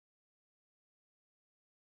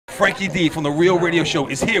Frankie D from the Real Radio Show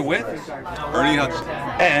is here with Ernie Hudson.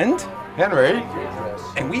 And Henry.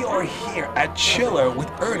 And we are here at Chiller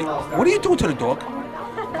with Ernie. What are you doing to the dog?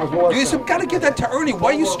 You gotta give that to Ernie.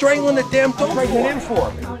 Why are you strangling the damn dog? Bring it in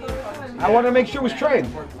for me. I want to make sure it was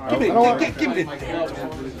trained. Give me the damn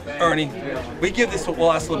dog. Ernie, we give this to all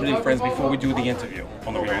our celebrity friends before we do the interview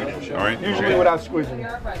on the Real Radio Show. All right. Usually without squeezing.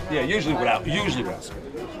 Yeah, usually without squeezing.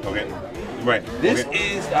 Okay. Right. This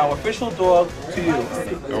is our official dog to you,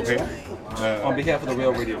 Okay. on behalf of the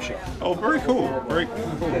Real Radio Show. Oh, very cool. Very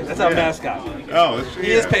cool. That's our mascot. Oh,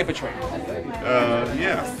 He is paper trained.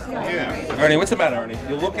 Yeah. Ernie, what's the matter, Ernie?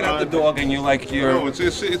 You're looking at the dog and you're like, you're... No, it's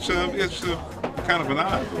kind of an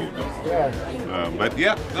odd little dog. Yeah. But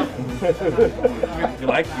yeah. No. You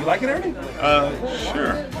like it, Ernie?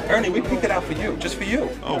 Sure. Ernie, we picked it out for you, just for you.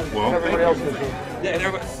 Oh, well. Everybody else is. Yeah, and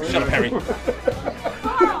everybody... Shut up, Harry.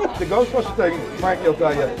 The Ghostbusters thing, Frankie will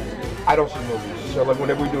tell you, I don't see movies. So like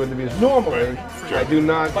whenever we do interviews, normally I do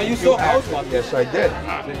not. But you saw Ghostbusters. Yes, I did.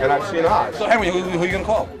 And I've seen Oz. So, Henry, who are you going to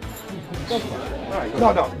call?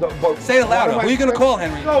 No, but Say it louder. Who are you going to call,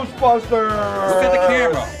 Henry? Ghostbusters! Look at the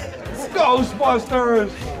camera.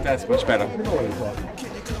 Ghostbusters! That's much better.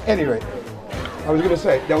 Anyway, I was going to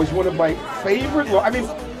say, that was one of my favorite,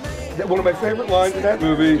 one of my favorite lines in that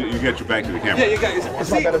movie. You get your back to the camera. Yeah, you guys. It's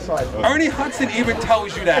my better side. Ernie Hudson even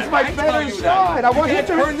tells you that. It's my better side. I want you him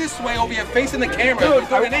to turn this way over your face in the camera. Dude,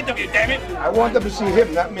 You're doing an interview, damn it. I want them to see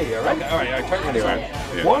him, not me, all right? Okay, all right, turn this way.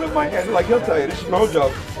 Yeah. One of my, and like he'll tell you, this is no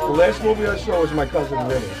joke, the last movie I saw was my cousin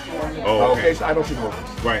Vinny. Oh, okay. So I don't see movies.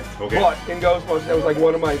 Right, okay. But in Ghostbusters, that was like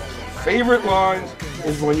one of my favorite lines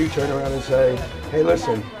is when you turn around and say, hey,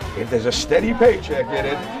 listen, if there's a steady paycheck in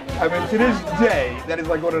it, I mean, to this day, that is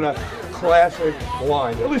like one of the classic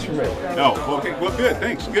lines, at least for me. Oh, okay. Well, good.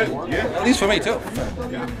 Thanks. Good. Yeah. At least for me, too.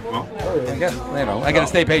 Yeah. Well. I guess, I got to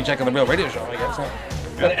stay paycheck on the Real Radio Show, I guess.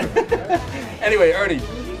 But anyway, Ernie,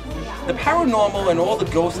 the paranormal and all the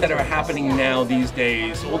ghosts that are happening now these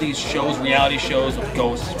days, all these shows, reality shows of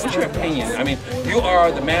ghosts, what's your opinion? I mean, you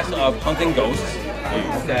are the master of hunting ghosts,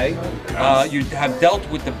 okay? You have dealt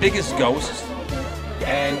with the biggest ghosts,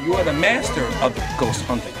 and you are the master of ghost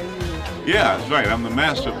hunting. Yeah, that's right. I'm the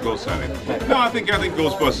master of ghost hunting. No, I think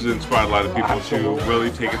Ghostbusters inspired a lot of people to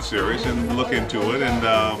really take it serious and look into it, and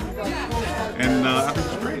I think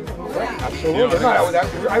it's great. Absolutely.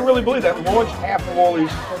 No, I really believe that launched half of all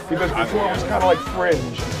these, because before it was kind of like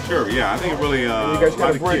fringe. Sure, yeah, I think it really, You guys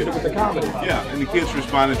kind of bridged it with the comedy. Yeah, and the kids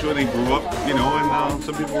responded to it, they grew up, and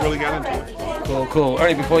some people really got into it. Cool.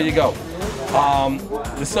 Ernie, before you go,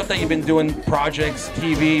 the stuff that you've been doing, projects,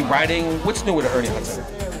 TV, writing, what's new with Ernie Hudson?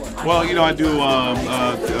 Well, I do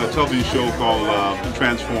a television show called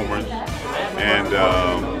Transformers, and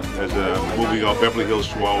there's a movie called Beverly Hills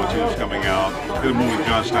 2 is coming out. There's a movie with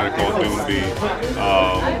John Snyder called Doomsday.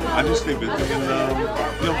 I just think that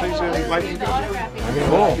things are like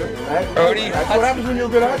Cool. Ernie, That's what happens when you're a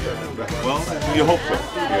good actor. well, you hope so.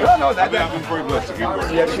 Yeah. No, I've been very blessed to keep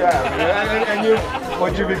working. Yes, you have.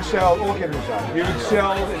 But you've excelled, all kidding aside, you've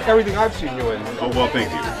excelled in everything I've seen you in. Oh, well, thank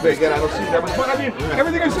you. But again, I don't see that, but I mean,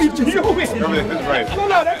 everything I've seen you in. That's right. No,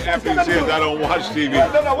 that's After you said I don't watch TV.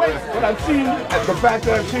 No, wait. But I've seen, the fact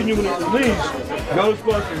that I've seen you in the release,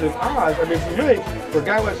 Ghostbusters and Oz, I mean, for me, for a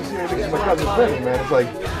guy who has to see anything from my cousin's thing, man, it's like,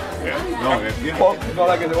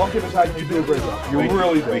 all kidding aside, you do a great job. You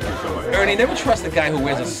really do. Thank you so much. Ernie, never trust a guy who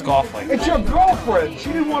wears a scarf like that. It's your girlfriend.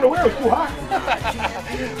 She didn't want to wear it. It was too hot.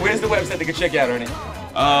 Where's the website they can check you out, Ernie?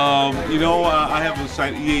 I have a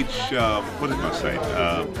site, what is my site?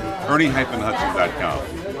 Ernie-Hudson.com.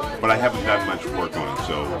 But I haven't done much work on it,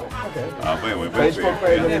 so. But anyway, Facebook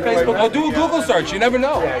page. Facebook. Oh, do a Google search. You never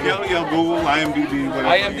know. Yeah, Google, IMDb, whatever.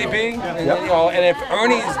 IMDb, and if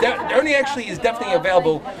Ernie actually is definitely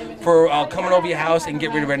available for coming over your house and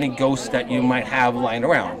get rid of any ghosts that you might have lying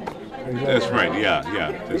around. That's right. Yeah.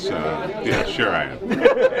 Sure I am.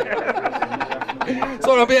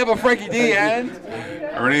 So on behalf of Frankie D and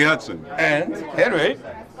Ernie Hudson and Henry,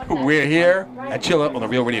 we're here at Chiller on the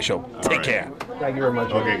Real Radio Show. Take care. Thank you very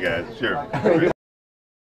much. Okay, guys. Sure.